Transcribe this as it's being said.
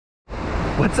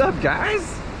What's up,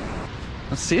 guys?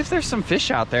 Let's see if there's some fish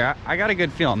out there. I got a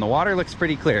good feeling. The water looks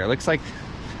pretty clear. Looks like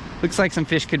some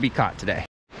fish could be caught today.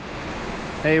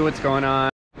 Hey, what's going on?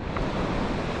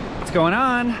 What's going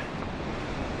on?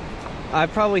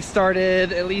 I've probably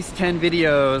started at least 10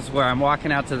 videos where I'm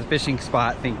walking out to the fishing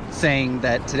spot saying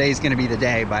that today's gonna be the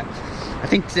day, but I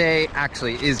think today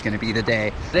actually is gonna be the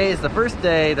day. Today is the first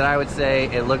day that I would say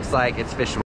it looks like it's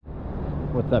fish.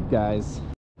 What's up, guys?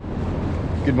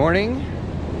 Good morning.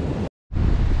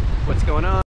 What's going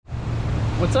on?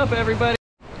 What's up, everybody?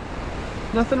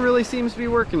 Nothing really seems to be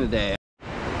working today.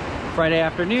 Friday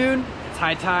afternoon, it's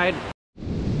high tide.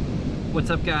 What's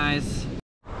up, guys?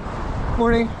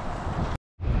 Morning.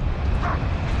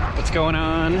 What's going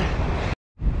on?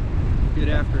 Good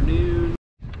afternoon.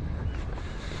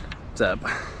 What's up?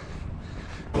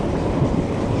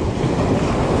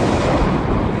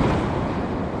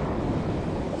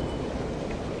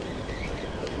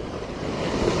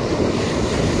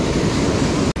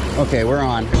 Okay, we're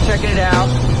on. Checking it out.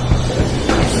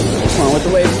 Come on with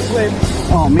the waves, wave.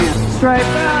 Oh man, stripe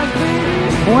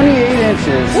bass, 28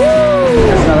 inches. Woo!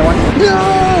 There's another one.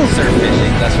 No! Surf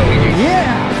fishing, that's what we do.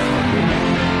 Yeah!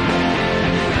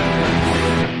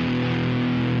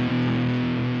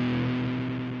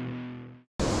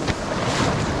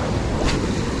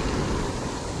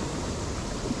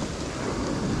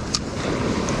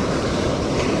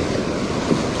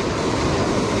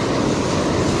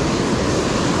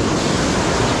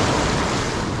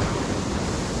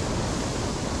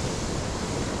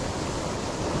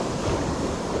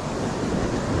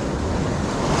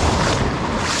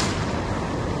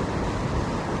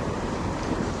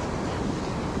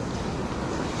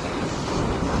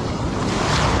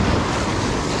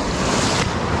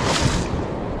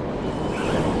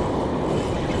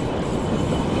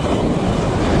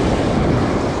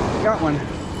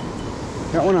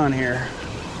 Got one on here.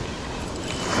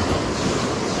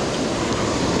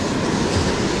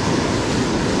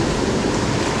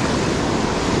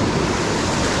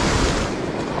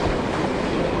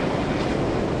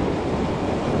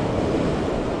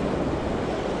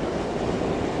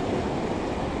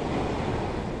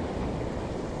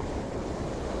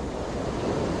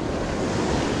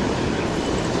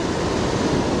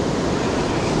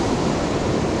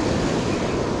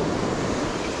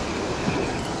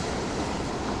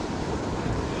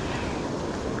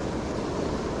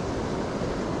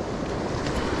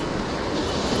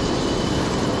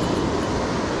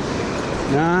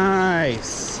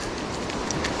 Nice.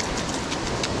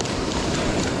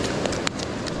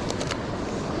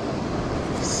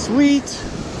 Sweet.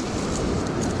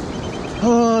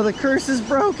 Oh, the curse is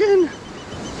broken.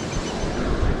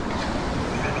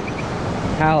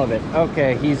 Halibut.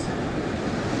 Okay, he's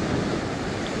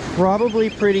probably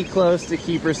pretty close to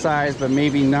keeper size, but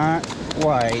maybe not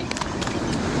quite.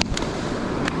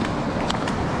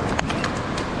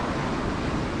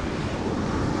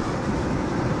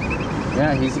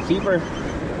 Yeah, he's a keeper.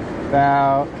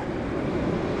 About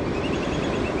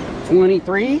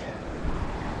 23?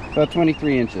 About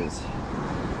 23 inches.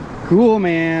 Cool,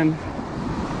 man.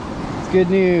 It's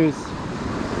good news.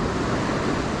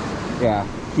 Yeah,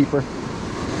 keeper.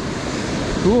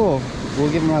 Cool.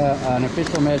 We'll give him an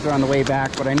official measure on the way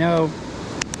back, but I know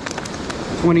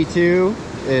 22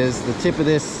 is the tip of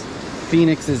this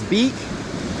Phoenix's beak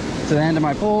to the end of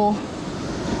my pole,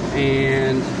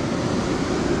 and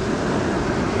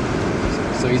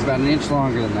so he's about an inch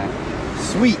longer than that.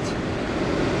 Sweet.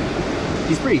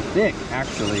 He's pretty thick,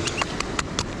 actually.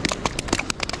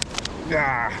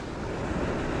 Ah.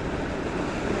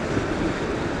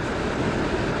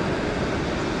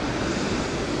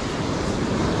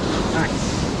 Nice.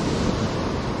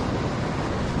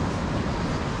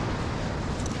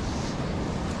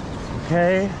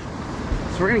 Okay.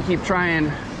 So we're gonna keep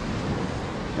trying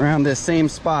around this same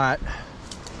spot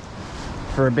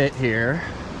for a bit here.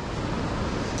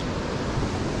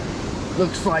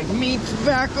 Looks like meat's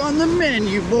back on the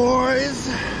menu,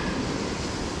 boys.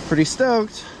 Pretty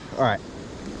stoked. All right.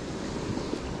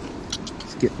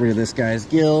 Let's get rid of this guy's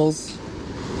gills.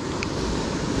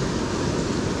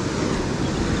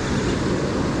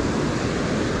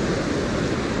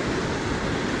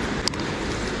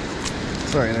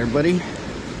 Sorry there, buddy.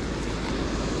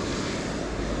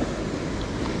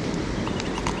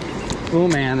 Cool,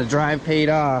 man. The drive paid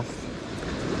off.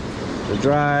 The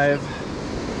drive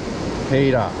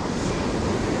paid off.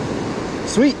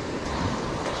 Sweet.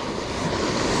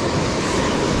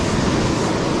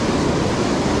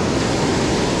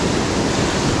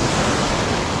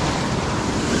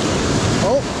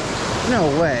 Oh,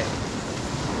 no way.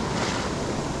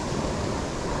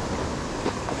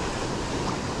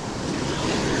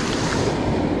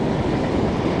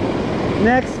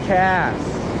 Next cast.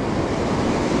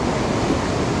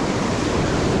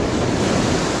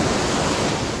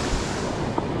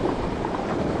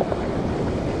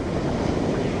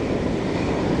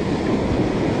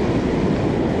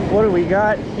 What do we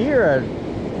got here?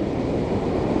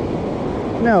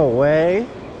 No way.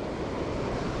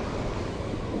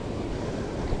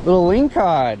 Little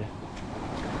lingcod.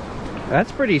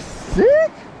 That's pretty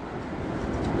sick.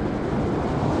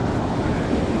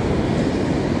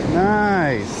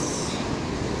 Nice.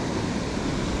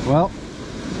 Well,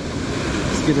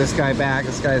 let's get this guy back.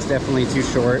 This guy's definitely too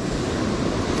short.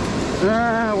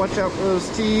 Watch out for those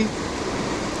teeth.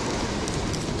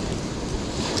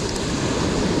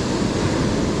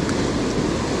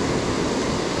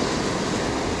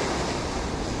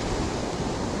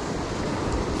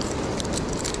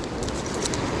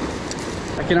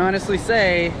 I can honestly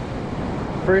say,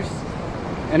 first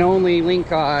and only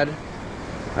lingcod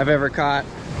I've ever caught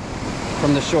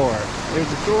from the shore. There's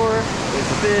the shore, there's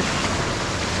the fish.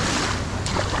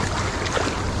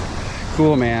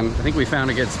 Cool, man. I think we found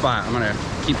a good spot. I'm gonna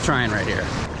keep trying right here.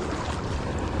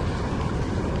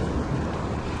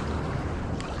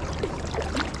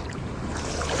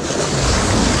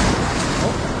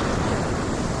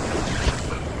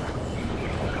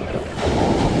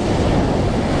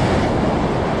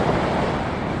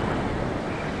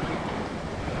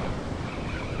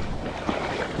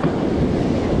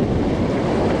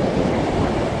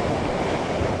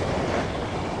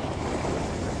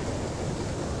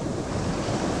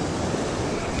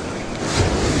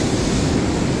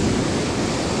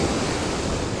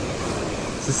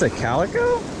 Is this a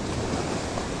calico?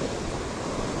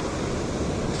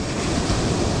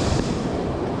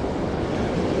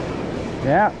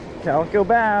 Yeah, calico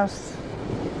bass.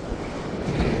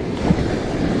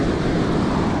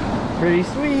 Pretty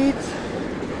sweet.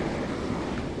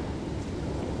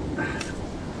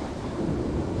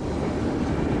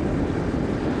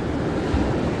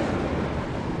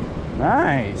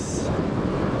 Nice.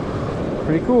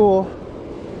 Pretty cool.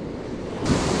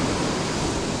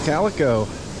 Calico.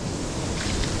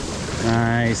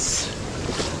 Nice.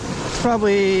 That's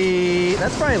probably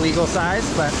legal size,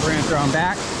 but we're gonna throw them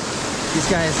back. These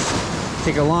guys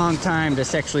take a long time to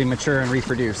sexually mature and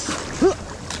reproduce.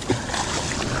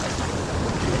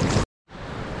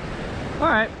 All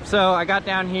right, so I got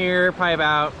down here probably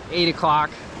about 8 o'clock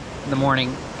in the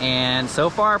morning, and so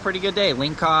far pretty good day.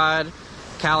 Lingcod,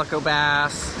 calico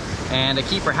bass, and a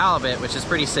keeper halibut, which is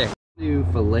pretty sick. To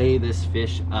fillet this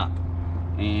fish up.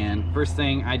 And first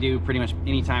thing I do pretty much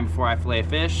anytime before I fillet a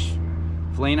fish,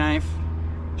 fillet knife,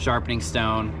 sharpening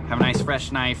stone. Have a nice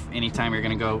fresh knife anytime you're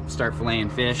gonna go start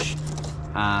filleting fish.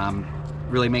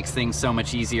 Really makes things so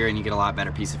much easier and you get a lot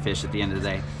better piece of fish at the end of the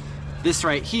day. This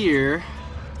right here,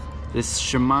 this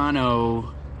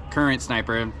Shimano Current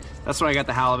Sniper, that's what I got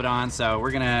the halibut on, so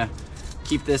we're gonna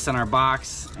keep this in our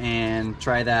box and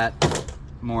try that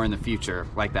more in the future,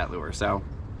 like that lure. So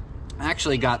I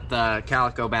actually got the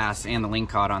calico bass and the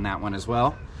lingcod on that one as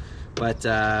well. But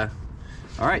all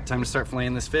right, time to start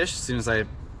filleting this fish as soon as I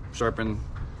sharpen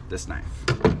this knife.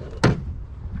 Down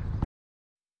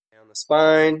the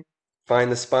spine,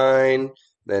 find the spine,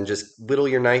 then just whittle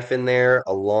your knife in there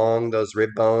along those rib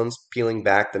bones, peeling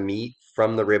back the meat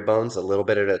from the rib bones a little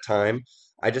bit at a time.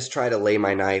 I just try to lay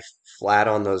my knife flat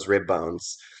on those rib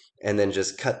bones and then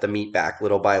just cut the meat back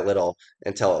little by little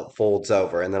until it folds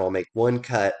over, and then I'll make one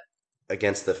cut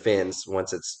against the fins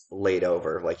once it's laid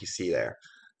over, like you see there.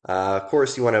 Of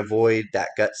course, you want to avoid that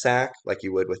gut sac like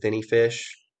you would with any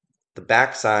fish. The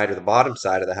back side or the bottom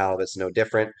side of the halibut's no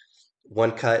different.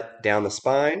 One cut down the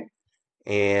spine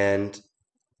and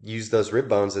use those rib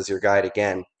bones as your guide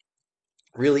again.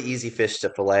 Really easy fish to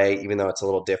fillet, even though it's a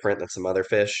little different than some other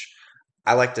fish.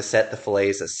 I like to set the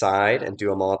fillets aside and do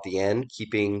them all at the end,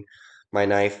 keeping my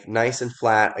knife nice and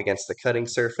flat against the cutting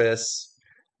surface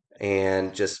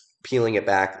and just peeling it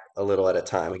back a little at a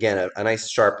time. Again, a nice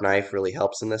sharp knife really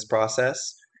helps in this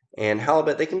process. And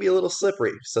halibut, they can be a little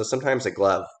slippery, so sometimes a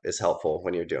glove is helpful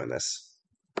when you're doing this.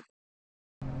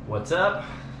 What's up?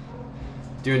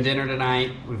 Doing dinner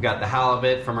tonight. We've got the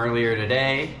halibut from earlier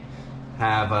today.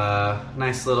 Have a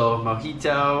nice little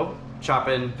mojito,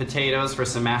 chopping potatoes for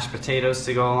some mashed potatoes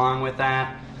to go along with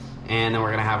that. And then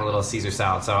we're gonna have a little Caesar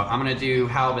salad. So I'm gonna do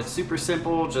halibut super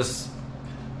simple, just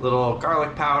little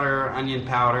garlic powder, onion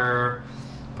powder,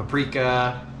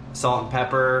 paprika, salt and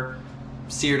pepper,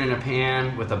 seared in a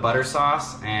pan with a butter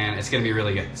sauce, and it's gonna be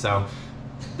really good. So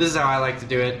this is how I like to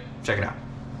do it. Check it out.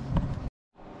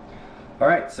 All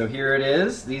right, so here it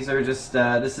is. These are just,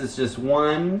 this is just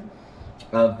one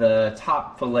of the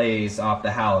top fillets off the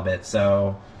halibut.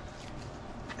 So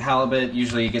halibut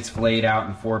usually gets filleted out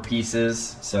in 4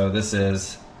 pieces. So this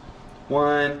is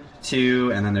 1,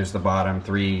 2, and then there's the bottom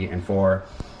 3 and 4.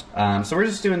 So we're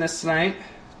just doing this tonight,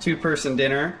 2-person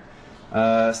dinner.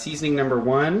 Seasoning number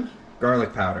 1,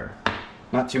 garlic powder,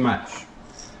 not too much.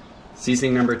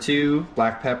 Seasoning number 2,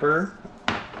 black pepper,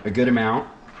 a good amount.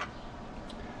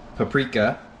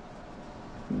 Paprika,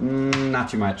 not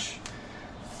too much.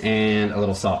 And a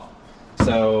little salt.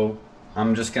 So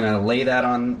I'm just gonna lay that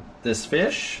on this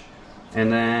fish,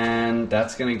 and then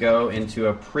that's gonna go into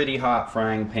a pretty hot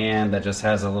frying pan that just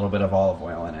has a little bit of olive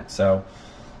oil in it. So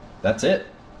that's it.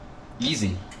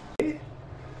 Easy.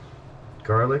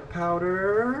 Garlic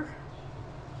powder.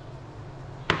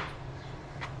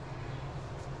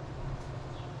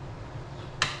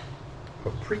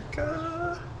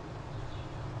 Paprika.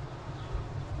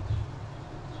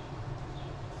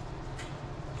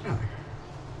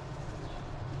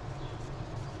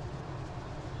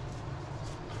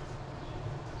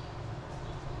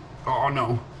 Oh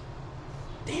no.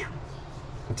 Damn.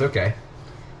 That's okay.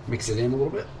 Mix it in a little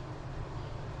bit.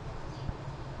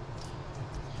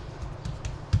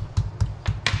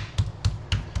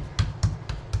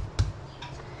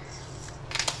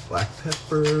 Black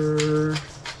pepper.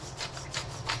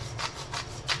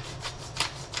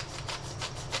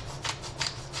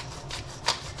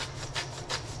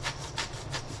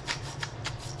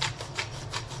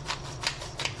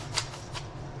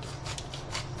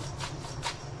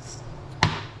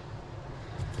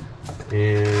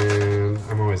 And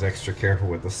I'm always extra careful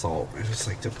with the salt. I just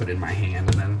like to put in my hand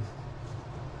and then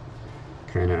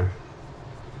kind of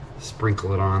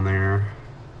sprinkle it on there.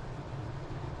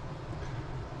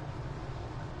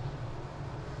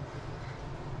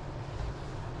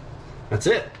 That's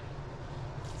it.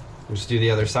 We'll just do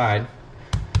the other side.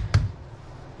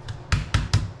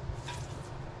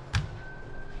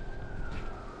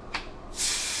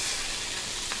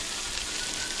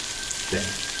 There.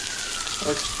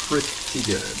 Looks pretty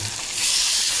good.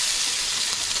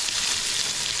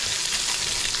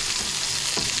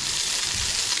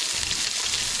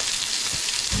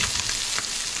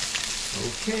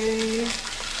 Okay.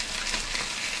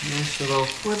 Nice little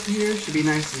flip here. Should be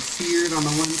nice and seared on the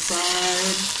one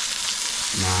side.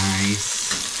 Nice.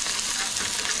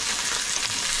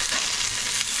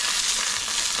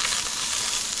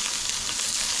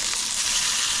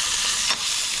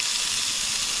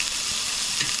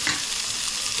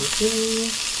 Okay.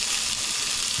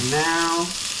 And now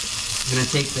I'm going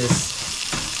to take this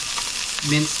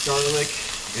minced garlic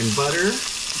and butter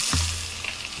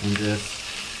and just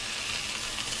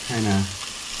kind of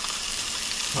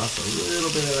toss a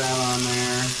little bit of that on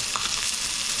there.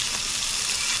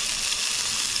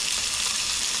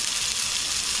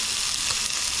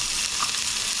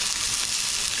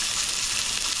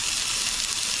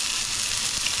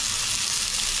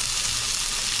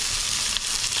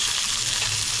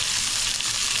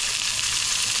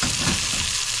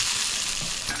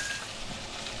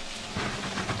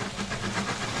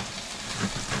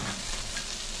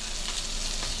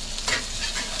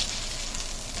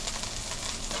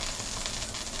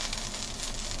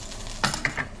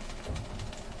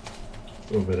 A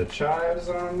little bit of chives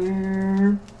on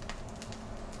there,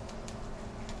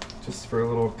 just for a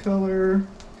little color.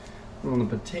 On the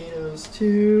potatoes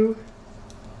too,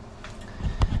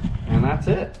 and that's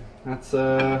it. That's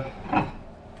 2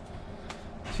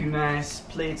 nice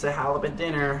plates of halibut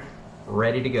dinner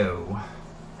ready to go.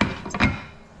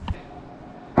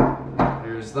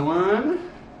 There's the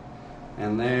one,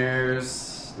 and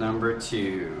there's number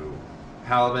 2.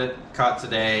 Halibut caught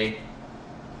today,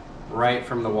 right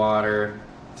from the water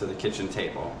to the kitchen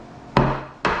table.